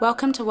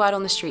Welcome to Word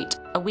on the Street,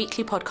 a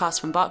weekly podcast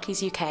from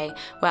Barclays UK,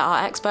 where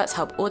our experts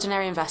help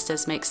ordinary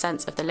investors make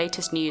sense of the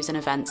latest news and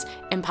events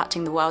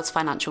impacting the world's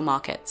financial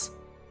markets.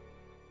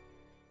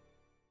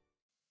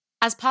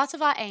 As part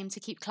of our aim to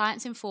keep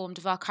clients informed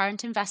of our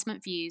current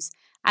investment views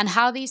and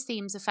how these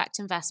themes affect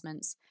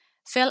investments,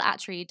 Phil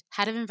Attreed,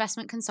 Head of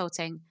Investment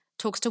Consulting,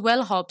 talks to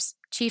Will Hobbs,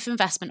 Chief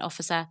Investment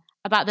Officer,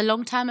 about the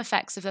long-term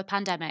effects of the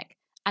pandemic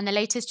and the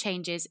latest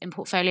changes in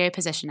portfolio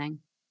positioning.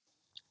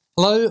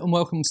 Hello and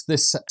welcome to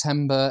this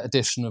September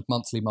edition of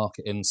Monthly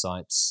Market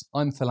Insights.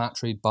 I'm Phil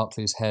Attreed,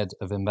 Barclays Head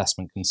of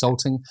Investment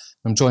Consulting.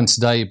 I'm joined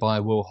today by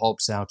Will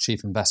Hobbs, our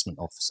Chief Investment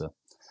Officer.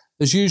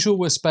 As usual,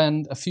 we'll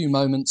spend a few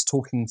moments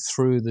talking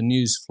through the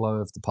news flow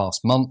of the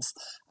past month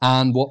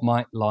and what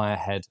might lie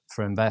ahead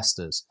for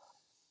investors.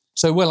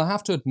 So, Will, I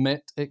have to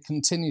admit, it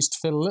continues to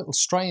feel a little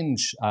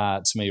strange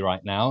to me right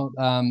now.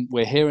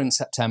 We're here in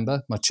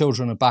September. My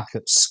children are back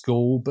at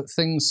school, but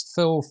things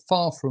feel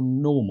far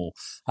from normal.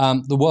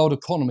 The world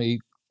economy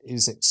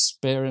is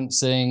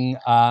experiencing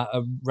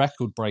a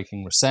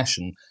record-breaking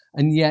recession,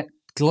 and yet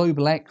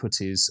global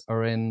equities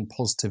are in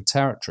positive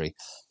territory.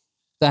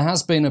 There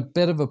has been a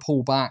bit of a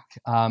pullback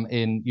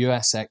in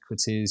US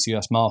equities,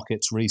 US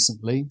markets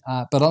recently,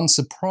 but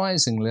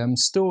unsurprisingly, I'm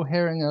still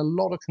hearing a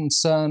lot of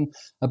concern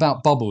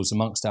about bubbles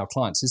amongst our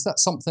clients. Is that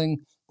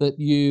something that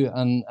you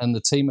and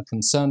the team are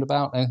concerned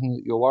about? Anything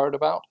that you're worried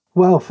about?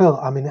 Well, Phil,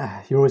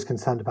 you're always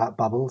concerned about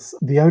bubbles.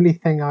 The only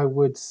thing I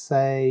would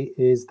say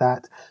is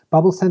that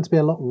bubbles tend to be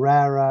a lot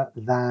rarer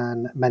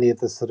than many of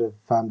the sort of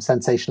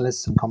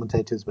sensationalists and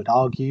commentators would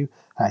argue.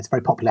 It's a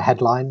very popular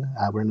headline.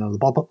 We're in another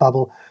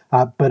bubble,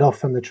 but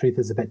often the truth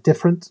is a bit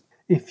different.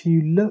 If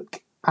you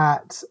look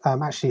at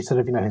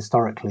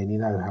historically, and you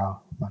know how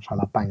much I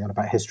love banging on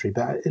about history,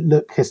 but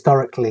look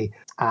historically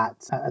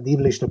at the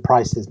evolution of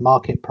prices,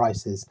 market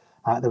prices.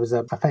 There was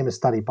a famous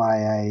study by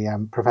a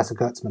Professor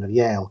Gertzman of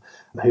Yale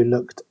who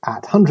looked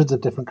at hundreds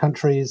of different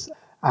countries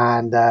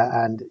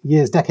and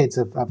years, decades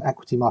of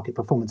equity market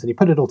performance. And he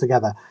put it all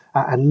together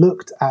and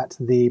looked at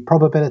the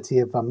probability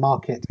of a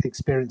market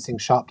experiencing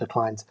sharp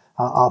declines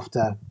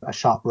after a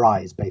sharp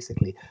rise,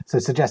 basically. So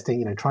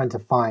suggesting, trying to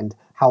find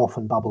how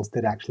often bubbles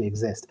did actually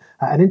exist.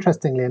 And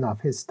interestingly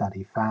enough, his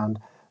study found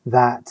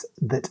that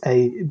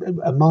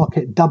a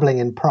market doubling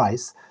in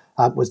price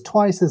was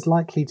twice as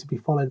likely to be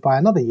followed by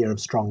another year of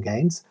strong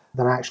gains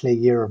than actually a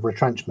year of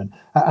retrenchment.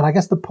 And I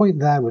guess the point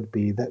there would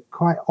be that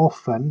quite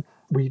often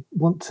we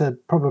want to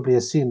probably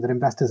assume that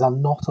investors are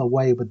not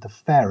away with the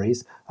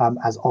fairies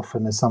as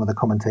often as some of the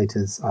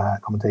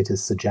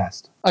commentators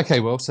suggest. Okay,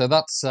 well, so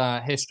that's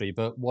history,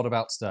 but what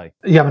about today?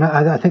 Yeah,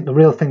 I think the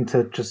real thing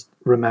to just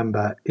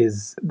remember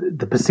is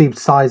the perceived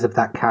size of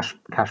that cash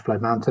flow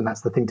mountain.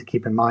 That's the thing to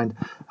keep in mind.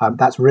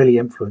 That's really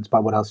influenced by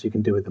what else you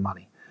can do with the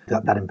money,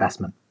 that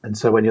investment. And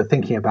so when you're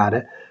thinking about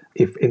it,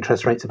 if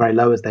interest rates are very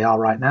low as they are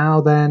right now,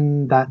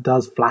 then that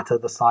does flatter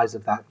the size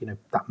of that,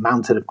 that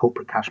mountain of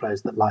corporate cash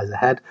flows that lies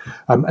ahead.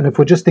 And if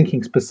we're just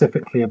thinking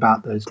specifically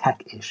about those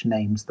tech-ish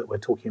names that we're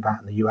talking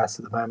about in the US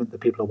at the moment that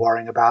people are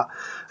worrying about,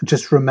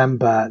 just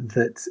remember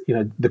that,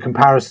 the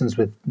comparisons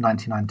with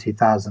 1999,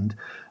 2000,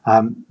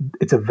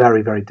 it's a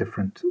very, very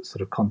different sort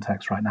of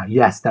context right now.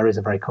 Yes, there is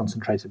a very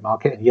concentrated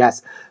market. And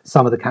yes,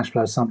 some of the cash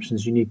flow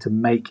assumptions you need to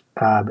make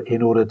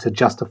in order to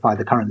justify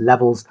the current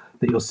levels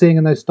that you're seeing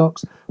in those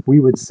stocks,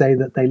 we would say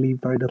that they leave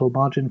very little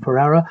margin for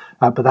error.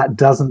 But that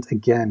doesn't,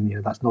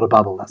 again, that's not a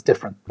bubble. That's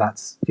different.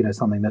 That's,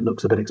 something that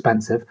looks a bit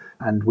expensive.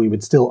 And we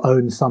would still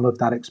own some of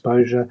that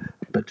exposure,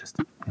 but just,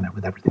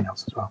 with everything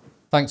else as well.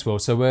 Thanks, Will.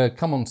 So we'll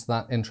come on to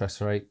that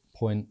interest rate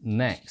point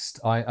next.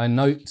 I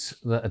note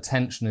that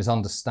attention is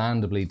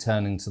understandably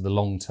turning to the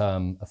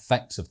long-term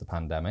effects of the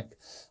pandemic.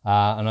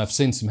 And I've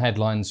seen some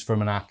headlines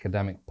from an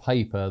academic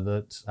paper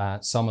that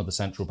some of the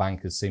central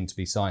bankers seem to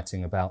be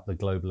citing about the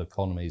global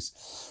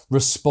economy's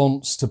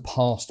response to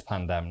past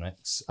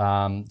pandemics,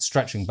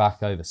 stretching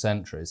back over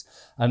centuries.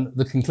 And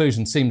the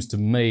conclusion seems to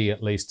me,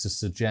 at least, to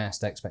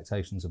suggest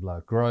expectations of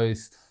lower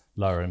growth,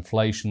 lower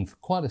inflation for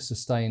quite a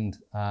sustained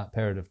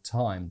period of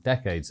time,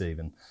 decades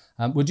even.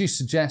 Would you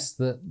suggest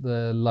that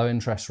the low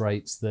interest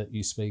rates that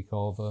you speak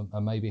of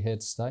are maybe here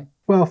to stay?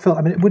 Well, Phil,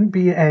 it wouldn't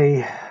be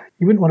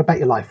you wouldn't want to bet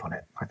your life on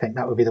it. I think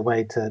that would be the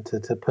way to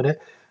put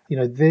it.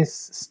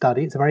 This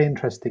study, it's a very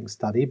interesting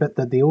study, but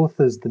the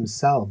authors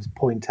themselves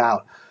point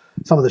out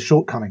some of the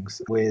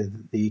shortcomings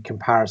with the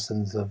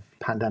comparisons of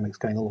pandemics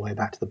going all the way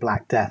back to the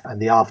Black Death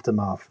and the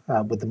aftermath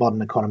with the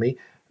modern economy.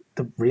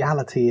 The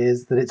reality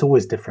is that it's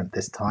always different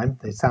this time.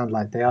 They sound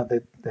like they're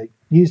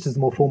used as the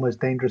more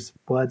foremost dangerous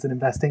words in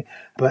investing,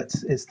 but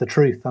it's the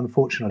truth,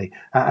 unfortunately.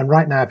 And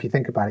right now, if you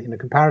think about it,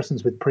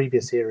 comparisons with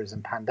previous eras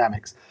and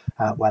pandemics,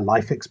 where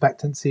life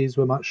expectancies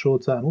were much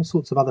shorter and all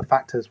sorts of other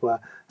factors were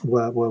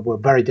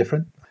very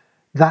different,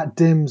 that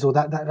dims, or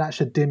that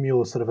should dim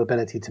your sort of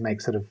ability to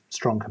make sort of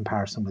strong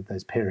comparison with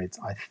those periods,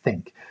 I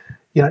think.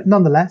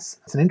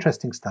 Nonetheless, it's an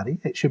interesting study.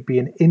 It should be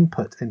an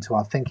input into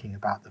our thinking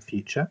about the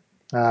future.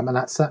 And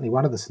that's certainly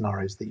one of the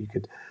scenarios that you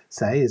could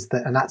say is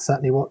that, and that's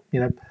certainly what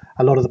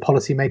a lot of the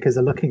policymakers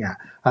are looking at.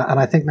 And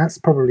I think that's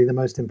probably the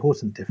most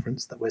important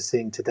difference that we're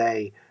seeing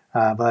today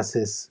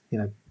versus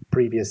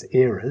previous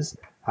eras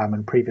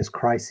and previous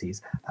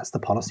crises. That's the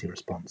policy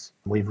response.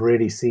 We've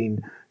really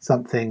seen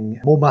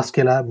something more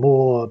muscular,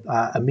 more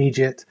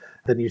immediate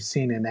than you've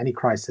seen in any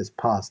crisis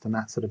past, and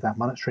that's sort of that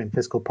monetary and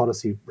fiscal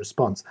policy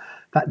response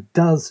that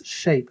does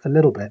shape a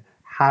little bit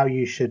how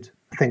you should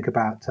think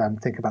about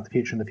the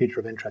future and the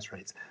future of interest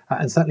rates.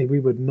 And certainly, we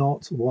would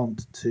not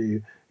want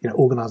to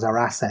organise our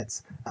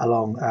assets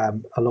along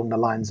the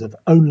lines of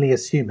only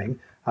assuming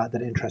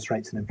that interest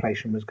rates and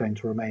inflation was going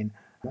to remain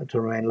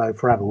low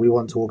forever. We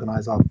want to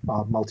organise our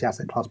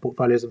multi-asset class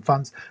portfolios and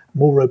funds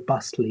more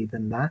robustly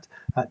than that,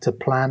 to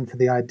plan for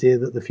the idea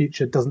that the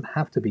future doesn't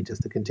have to be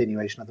just a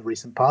continuation of the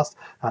recent past.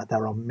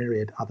 There are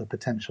myriad other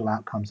potential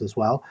outcomes as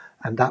well.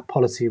 And that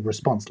policy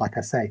response, like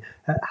I say,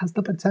 has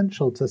the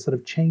potential to sort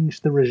of change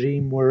the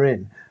regime we're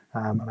in.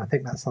 And I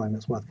think that's something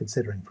that's worth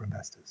considering for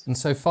investors. And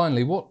so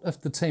finally, what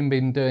have the team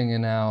been doing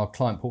in our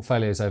client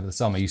portfolios over the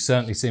summer? You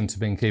certainly seem to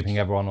have been keeping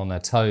everyone on their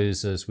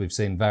toes as we've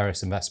seen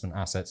various investment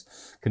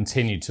assets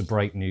continue to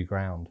break new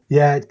ground.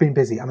 Yeah, it's been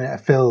busy. I mean,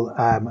 Phil,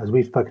 as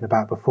we've spoken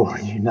about before,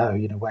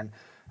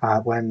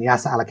 when the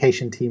asset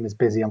allocation team is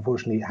busy,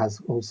 unfortunately, it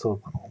has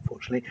also,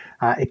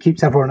 it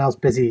keeps everyone else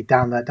busy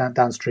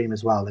downstream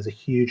as well. There's a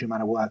huge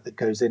amount of work that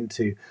goes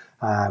into,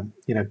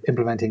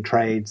 implementing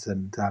trades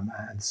and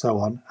so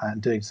on,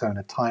 and doing so in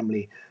a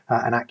timely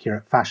and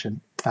accurate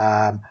fashion.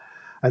 And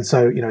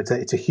so,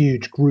 it's a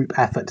huge group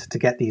effort to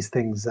get these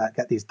things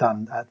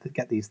done,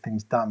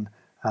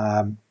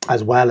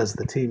 as well as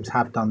the teams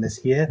have done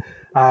this year.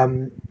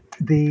 The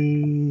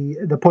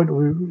point,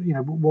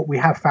 what we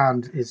have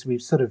found is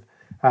we've sort of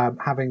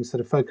having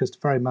sort of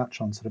focused very much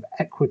on sort of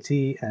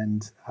equity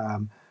and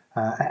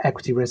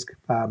equity risk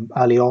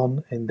early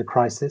on in the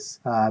crisis,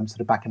 sort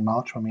of back in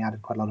March when we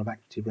added quite a lot of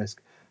equity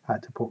risk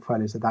to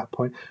portfolios at that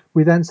point.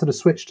 We then sort of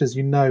switched, as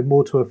you know,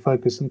 more to a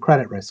focus on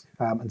credit risk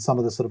and some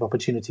of the sort of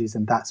opportunities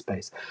in that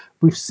space.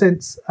 We've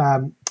since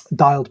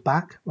dialed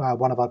back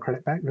one of our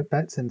credit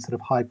bets in sort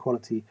of high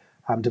quality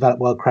developed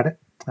world credit.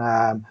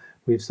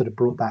 We've sort of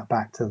brought that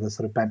back to the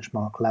sort of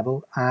benchmark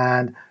level,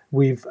 and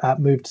we've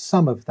moved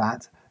some of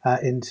that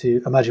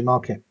into emerging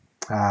market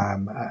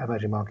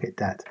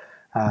debt,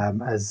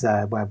 as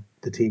where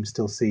the team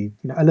still see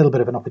a little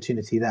bit of an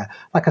opportunity there.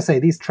 Like I say,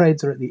 these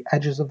trades are at the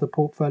edges of the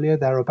portfolio.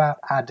 They're about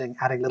adding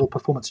little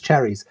performance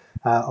cherries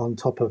on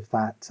top of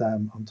that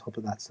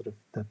sort of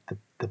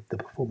the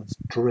performance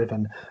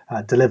driven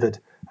delivered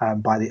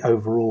by the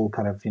overall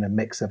kind of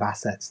mix of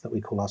assets that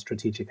we call our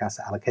strategic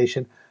asset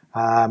allocation.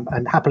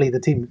 And happily, the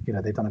team,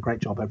 they've done a great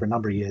job over a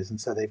number of years, and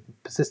so they've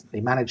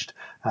persistently managed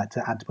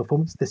to add to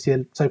performance. This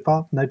year so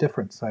far, no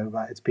different. So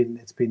it's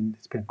been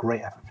a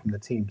great effort from the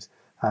teams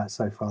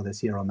so far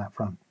this year on that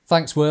front.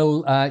 Thanks,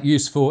 Will.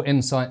 Useful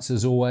insights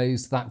as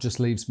always. That just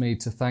leaves me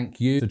to thank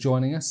you for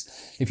joining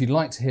us. If you'd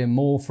like to hear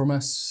more from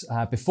us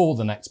before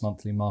the next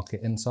monthly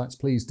Market Insights,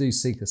 please do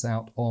seek us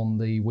out on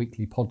the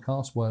weekly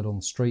podcast, Word on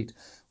the Street,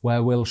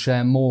 where we'll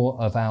share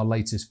more of our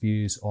latest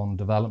views on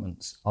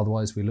developments.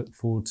 Otherwise, we look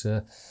forward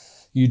to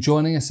you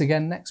joining us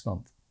again next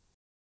month.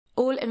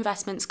 All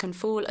investments can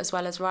fall as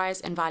well as rise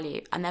in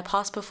value, and their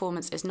past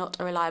performance is not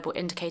a reliable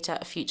indicator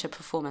of future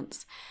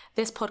performance.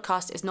 This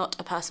podcast is not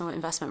a personal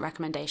investment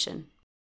recommendation.